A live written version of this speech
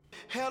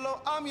Hello,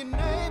 I'm your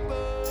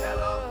neighbor.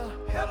 Hello,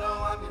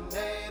 I'm your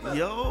neighbor.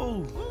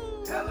 Yo.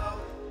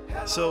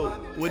 Hello.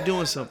 So we're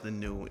doing something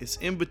new. It's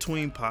in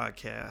between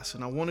podcasts,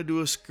 and I want to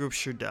do a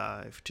scripture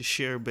dive to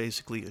share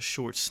basically a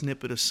short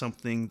snippet of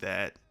something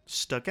that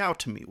stuck out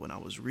to me when I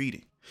was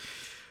reading.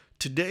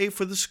 Today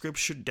for the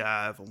scripture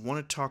dive, I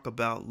want to talk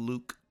about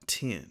Luke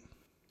 10.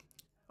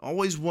 I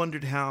always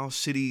wondered how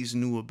cities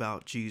knew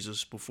about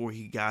Jesus before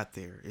he got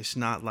there. It's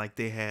not like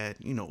they had,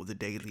 the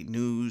daily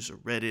news or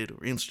Reddit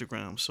or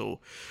Instagram. So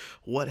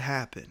what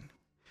happened?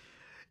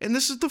 And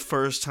this is the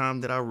first time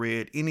that I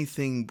read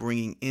anything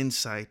bringing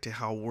insight to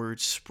how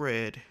words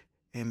spread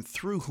and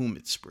through whom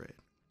it spread.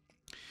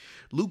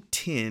 Luke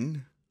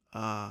 10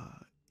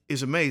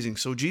 is amazing.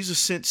 So Jesus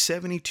sent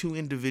 72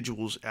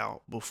 individuals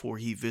out before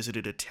he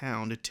visited a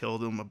town to tell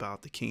them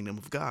about the kingdom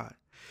of God.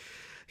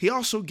 He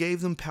also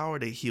gave them power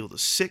to heal the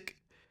sick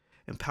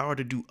and power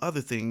to do other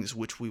things,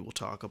 which we will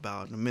talk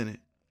about in a minute.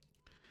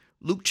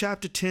 Luke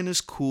chapter 10 is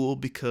cool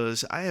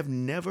because I have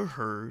never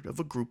heard of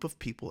a group of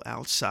people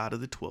outside of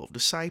the 12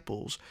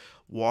 disciples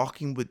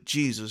walking with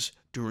Jesus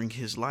during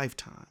his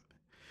lifetime.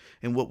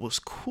 And what was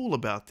cool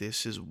about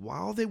this is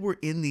while they were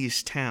in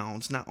these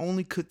towns, not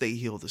only could they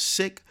heal the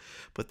sick,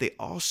 but they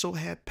also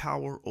had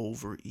power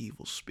over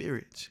evil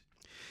spirits.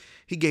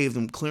 He gave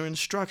them clear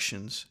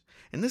instructions,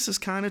 and this is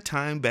kind of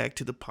tying back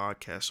to the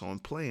podcast on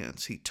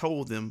plans. He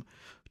told them,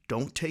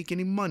 don't take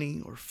any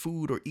money or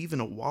food or even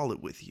a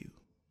wallet with you.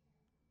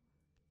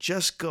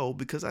 Just go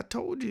because I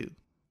told you,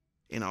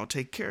 and I'll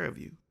take care of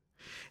you.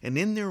 And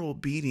in their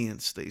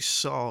obedience, they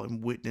saw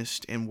and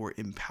witnessed and were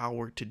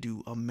empowered to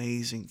do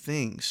amazing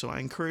things. So I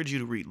encourage you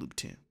to read Luke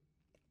 10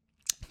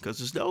 because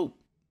it's dope.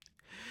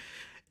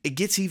 It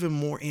gets even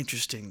more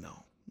interesting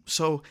though.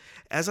 So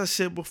as I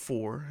said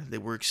before, they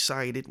were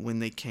excited when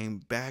they came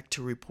back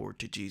to report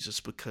to Jesus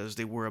because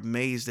they were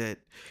amazed that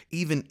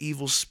even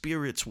evil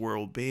spirits were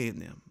obeying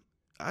them.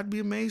 I'd be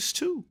amazed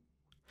too.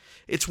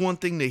 It's one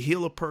thing to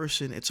heal a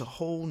person. It's a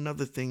whole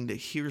nother thing to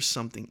hear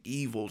something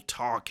evil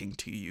talking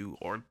to you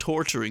or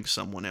torturing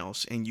someone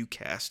else and you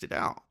cast it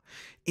out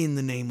in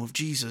the name of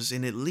Jesus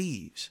and it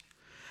leaves.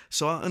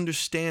 So I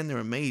understand their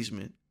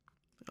amazement.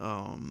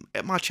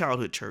 At my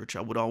childhood church,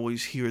 I would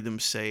always hear them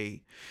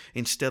say,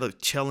 instead of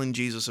telling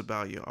Jesus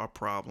about our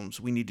problems,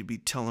 we need to be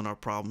telling our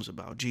problems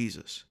about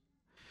Jesus.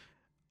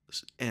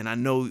 And I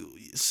know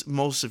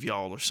most of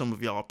y'all or some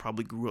of y'all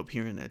probably grew up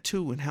hearing that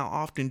too. And how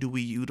often do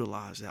we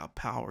utilize that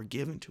power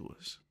given to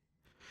us?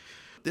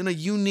 Then a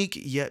unique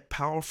yet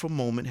powerful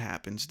moment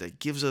happens that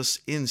gives us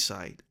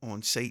insight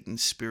on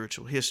Satan's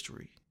spiritual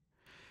history.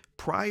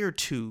 Prior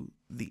to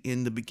the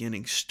in the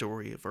beginning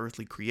story of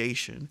earthly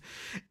creation,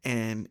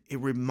 and it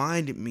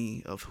reminded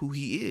me of who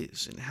he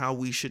is and how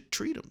we should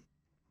treat him.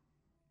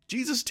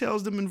 Jesus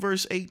tells them in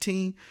verse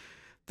 18,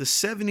 the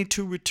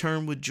 72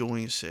 returned with joy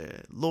and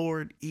said,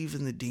 Lord,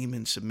 even the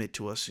demons submit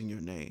to us in your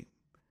name.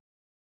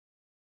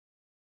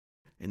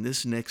 And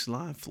this next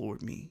line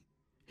floored me.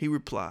 He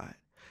replied,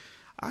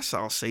 I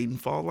saw Satan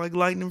fall like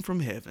lightning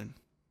from heaven.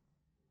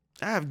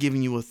 I have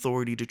given you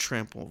authority to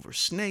trample over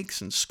snakes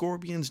and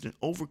scorpions and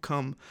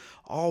overcome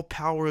all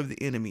power of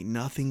the enemy.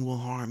 Nothing will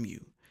harm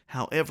you.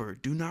 However,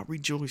 do not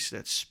rejoice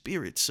that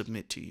spirits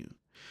submit to you,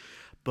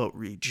 but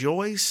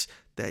rejoice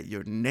that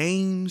your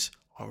names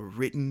are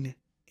written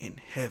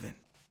in heaven.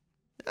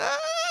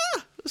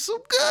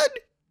 So good.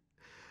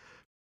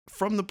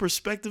 From the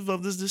perspective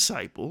of the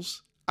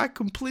disciples, I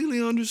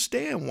completely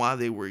understand why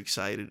they were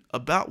excited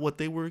about what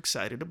they were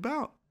excited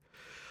about.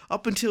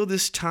 Up until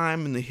this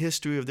time in the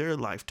history of their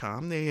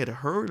lifetime, they had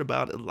heard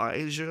about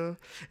Elijah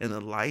and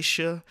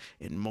Elisha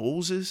and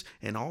Moses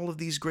and all of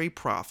these great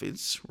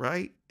prophets,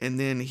 right? And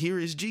then here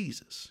is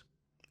Jesus.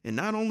 And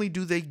not only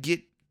do they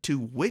get to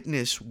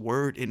witness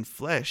word in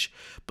flesh,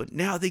 but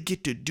now they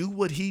get to do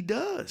what he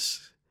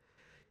does.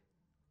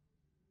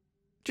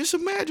 Just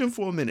imagine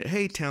for a minute,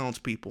 hey,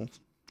 townspeople,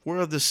 where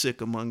are the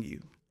sick among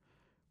you?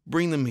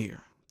 Bring them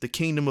here. The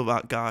kingdom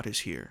of God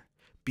is here.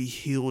 Be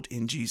healed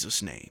in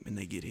Jesus' name, and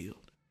they get healed.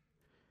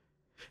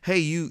 Hey,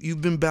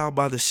 you've been bound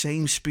by the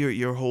same spirit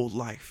your whole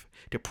life.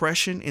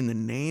 Depression, in the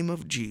name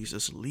of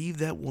Jesus, leave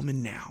that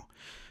woman now.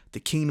 The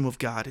kingdom of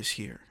God is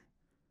here.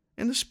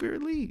 And the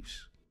spirit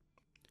leaves.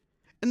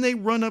 And they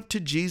run up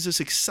to Jesus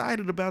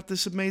excited about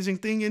this amazing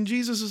thing. And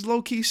Jesus is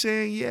low-key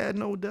saying, yeah,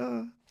 no,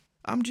 duh,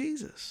 I'm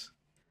Jesus.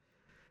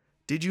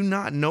 Did you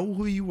not know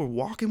who you were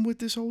walking with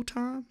this whole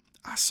time?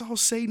 I saw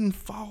Satan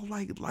fall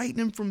like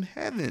lightning from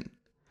heaven.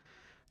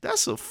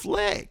 That's a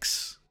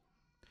flex.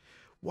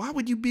 Why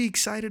would you be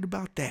excited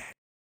about that?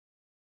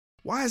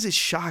 Why is it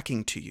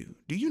shocking to you?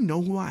 Do you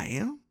know who I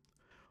am?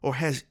 Or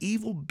has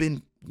evil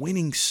been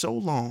winning so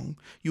long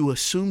you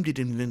assumed it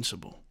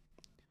invincible?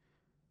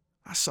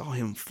 I saw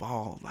him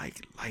fall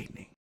like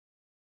lightning.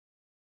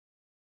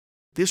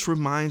 This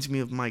reminds me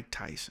of Mike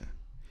Tyson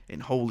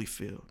in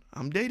Holyfield.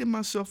 I'm dating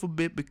myself a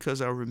bit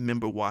because I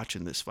remember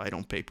watching this fight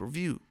on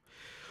pay-per-view.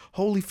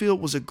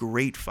 Holyfield was a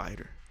great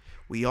fighter.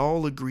 We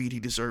all agreed he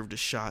deserved a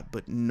shot,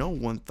 but no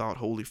one thought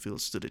Holyfield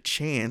stood a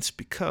chance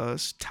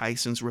because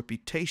Tyson's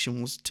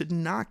reputation was to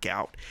knock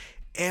out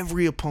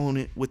every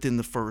opponent within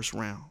the first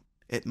round,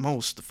 at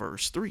most the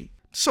first three.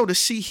 So to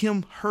see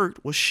him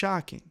hurt was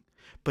shocking,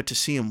 but to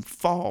see him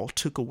fall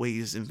took away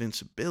his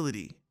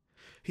invincibility.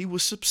 He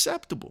was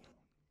susceptible.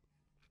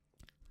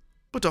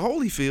 But to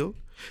Holyfield,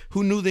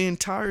 who knew the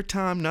entire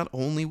time not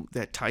only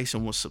that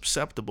Tyson was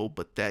susceptible,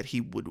 but that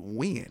he would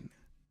win,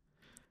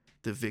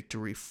 the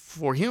victory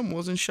for him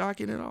wasn't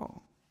shocking at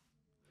all.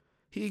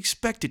 He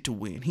expected to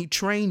win. He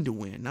trained to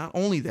win. Not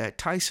only that,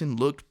 Tyson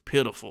looked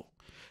pitiful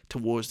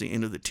towards the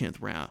end of the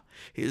 10th round.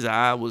 His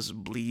eye was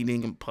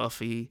bleeding and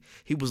puffy.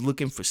 He was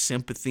looking for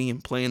sympathy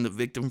and playing the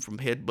victim from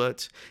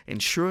headbutts.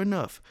 And sure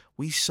enough,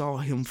 we saw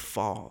him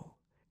fall,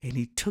 and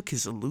he took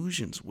his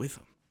illusions with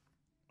him.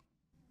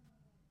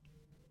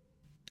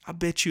 I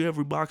bet you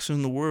every boxer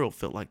in the world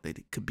felt like they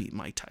could beat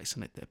Mike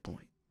Tyson at that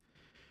point.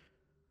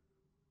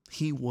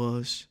 He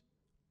was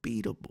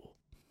beatable.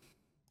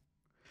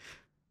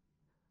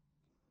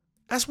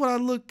 That's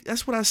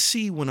what I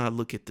see when I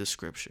look at this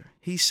scripture.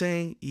 He's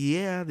saying,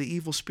 yeah, the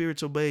evil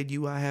spirits obeyed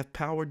you. I have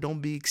power.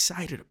 Don't be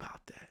excited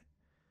about that.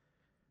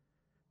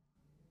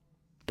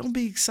 Don't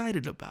be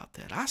excited about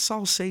that. I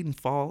saw Satan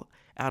fall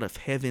out of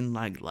heaven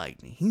like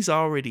lightning. He's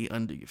already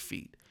under your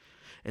feet.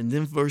 And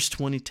then verse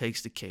 20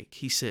 takes the cake.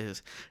 He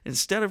says,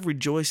 instead of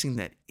rejoicing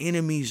that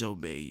enemies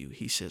obey you,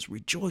 he says,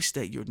 rejoice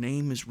that your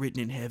name is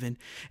written in heaven.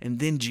 And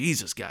then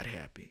Jesus got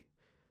happy.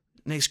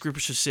 Next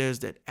scripture says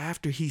that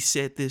after he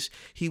said this,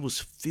 he was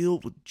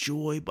filled with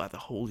joy by the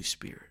Holy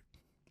Spirit.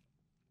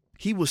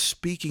 He was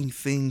speaking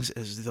things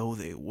as though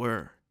they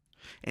were,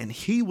 and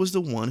he was the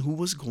one who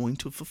was going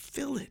to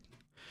fulfill it.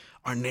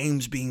 Our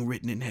names being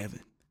written in heaven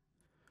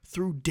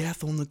through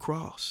death on the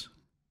cross.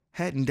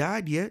 Hadn't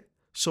died yet,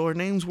 so our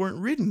names weren't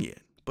written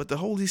yet, but the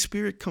Holy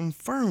Spirit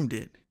confirmed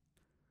it,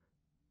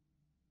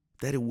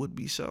 that it would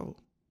be so.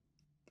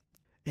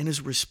 And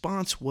his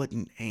response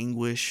wasn't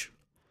anguish.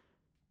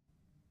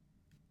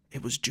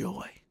 It was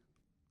joy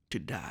to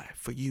die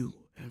for you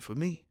and for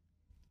me.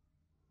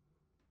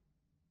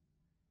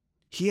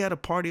 He had a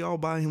party all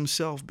by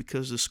himself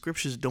because the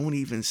scriptures don't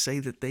even say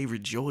that they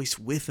rejoiced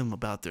with him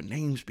about their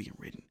names being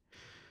written.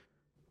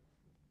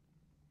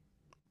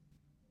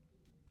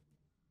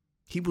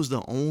 He was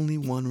the only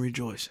one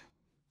rejoicing.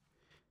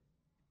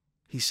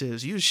 He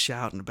says, you're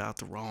shouting about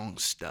the wrong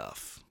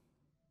stuff.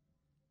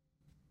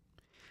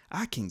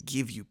 I can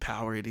give you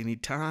power at any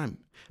time,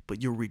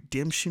 but your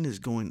redemption is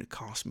going to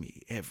cost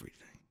me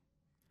everything.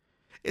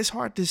 It's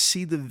hard to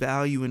see the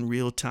value in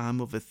real time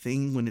of a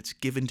thing when it's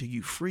given to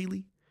you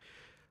freely,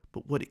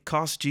 but what it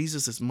cost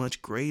Jesus is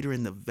much greater,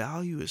 and the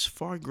value is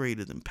far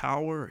greater than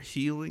power or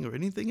healing or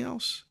anything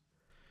else.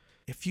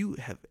 If you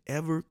have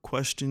ever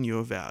questioned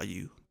your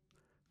value,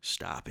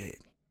 stop it.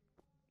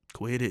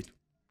 Quit it.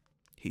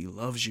 He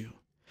loves you.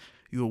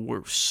 You are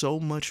worth so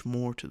much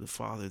more to the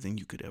Father than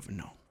you could ever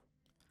know.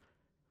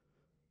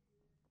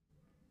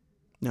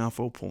 Now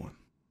for a poem.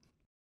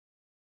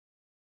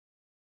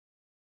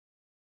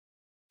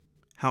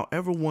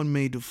 However one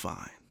may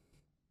define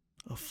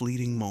a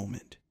fleeting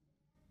moment,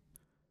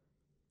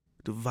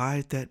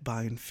 divide that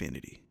by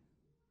infinity.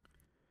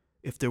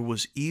 If there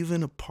was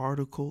even a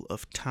particle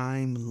of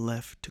time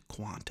left to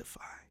quantify,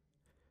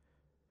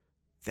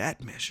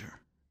 that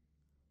measure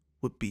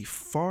would be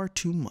far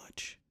too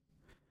much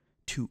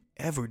to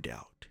ever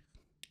doubt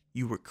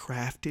you were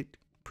crafted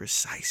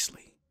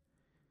precisely,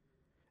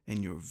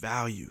 and your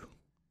value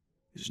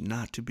is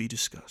not to be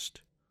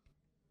discussed.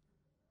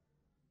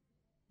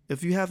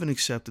 If you haven't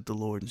accepted the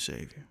Lord and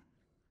Savior,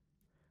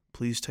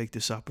 please take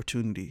this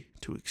opportunity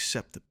to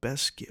accept the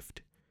best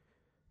gift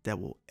that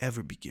will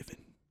ever be given.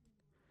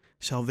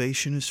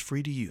 Salvation is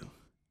free to you,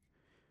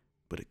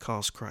 but it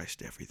costs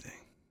Christ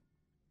everything.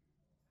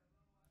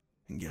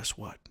 And guess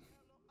what?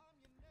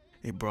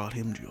 It brought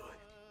him joy.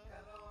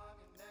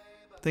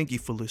 Thank you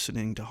for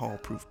listening to Hall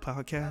Proof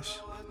Podcast.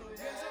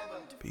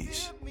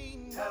 Peace.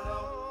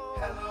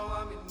 Hello,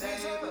 I'm your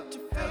neighbor.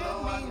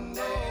 Hello, I'm your neighbor.